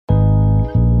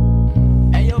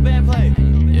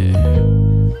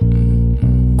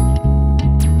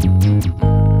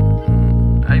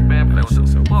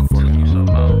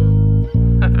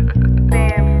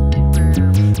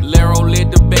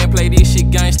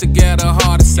gangster got a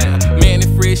harder sound. Man, it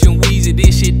fresh and wheezy,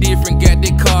 this shit different, got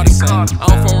that Carter sound.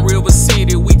 I'm from River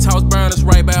City, we toss burners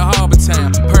right by Harbor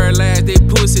Town. Paralyzed that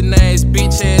pussy, nice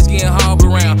bitch ass getting harbor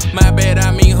around. My bad,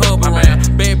 I mean hub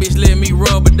around. Bad bitch let me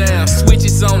rub her down.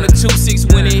 Switches on the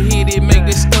 2-6 when it hit it, make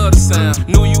that stutter sound.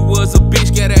 Knew you was a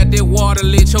bitch, got out that water,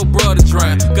 let your brother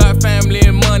drown. Got family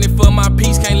and money for my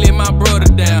peace, can't let my brother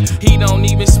down. He don't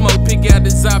even smoke, pick out the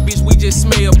zop, bitch, we just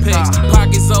smell packs.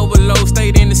 Pockets overload,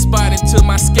 stayed in the spot until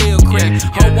my scale crack.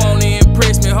 Ho wanna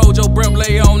impress me, hold your breath,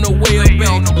 lay on the well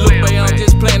back. Look, babe, I'm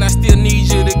just playing, I still need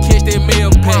you to catch that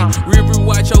mail pack. River,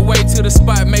 watch your way to the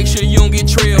spot, make sure you don't get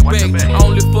trail back.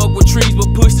 Only fuck with trees, but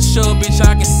push the shove, bitch,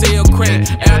 I can sell crack.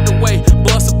 Out the way,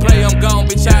 bust a play, I'm gone,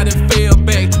 bitch, I done fell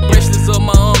back. Bracelets up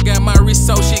my arm, got my wrist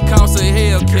so shit costs a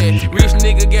Hellcat. Rich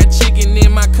nigga got chicken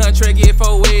in my contract, yeah,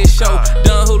 for head show.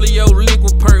 Done Julio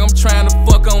liquid perk, I'm trying to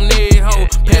fuck on that hoe.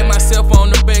 Pat myself on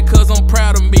the back cause I'm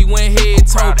proud of me when head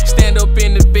toe. Stand up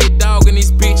in the bed, dog, and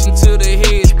this bitch until the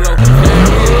heads blow.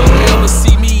 Never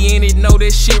see me in it, know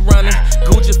that shit running.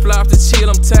 Gucci flop to chill,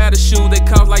 I'm tired of shoes, they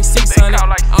cost like 600.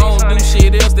 I don't do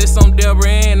shit else, that's on Deborah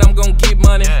and I'm gon' get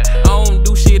money. I don't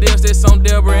do shit else, that's on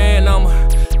Deborah and I'm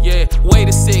yeah, wait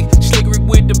a sec, slickery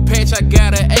with the patch, I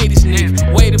got a 80s nick.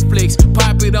 Way to flex,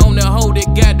 pop it on the hoe that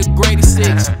got the greatest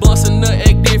sex. Bust a nut,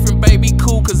 act different, baby,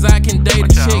 cool, cause I can date a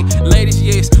chick. Ladies,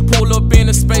 yes, pull up in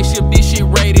a spaceship, this shit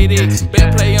rated X.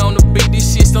 Bad play on the beat,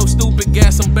 this shit so stupid, got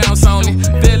some bounce on it.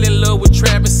 Fell in love with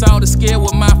trap and saw the scale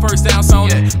with my first ounce on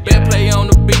it. Bad play on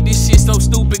the beat, this shit so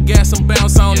stupid, got some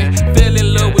bounce on it. Fell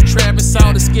in love with trap and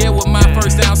saw the scale with my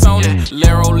first ounce on it.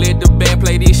 LERO let the band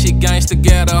play, this shit gangster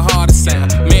got a harder sound.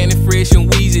 Man, it fresh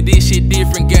and wheezy, this shit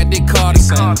different, got that Carter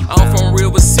sound. I'm from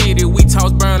River City, we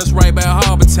toss burners right by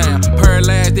Harbor Town.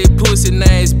 Paralyzed that pussy,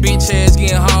 nice bitch ass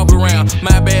getting harbor around.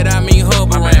 My bad, I mean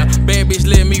hub around. Bad bitch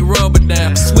let me rub her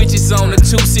down. Switches on the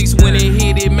 2-6 when it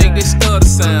hit it, make that stutter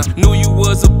sound. Knew you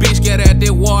was a bitch, got out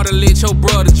that water, let your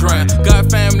brother drown. Got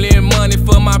family and money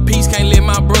for my peace, can't let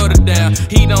my brother down.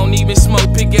 He don't even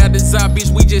smoke, pick out the zop,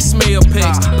 bitch, we just smell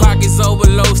packs. Pockets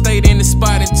overload, stayed in the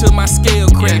spot until my scale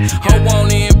crack. Ho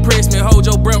wanna impress me, hold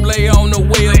your breath, lay on the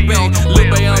well back. Look,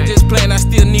 babe, I'm just playing, I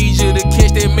still need you to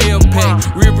catch that mail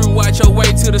pack. River, watch your way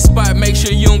to the spot, make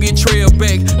sure you don't get trail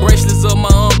back. Bracelets up my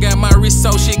arm, got my wrist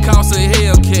so shit costs a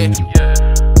Hellcat.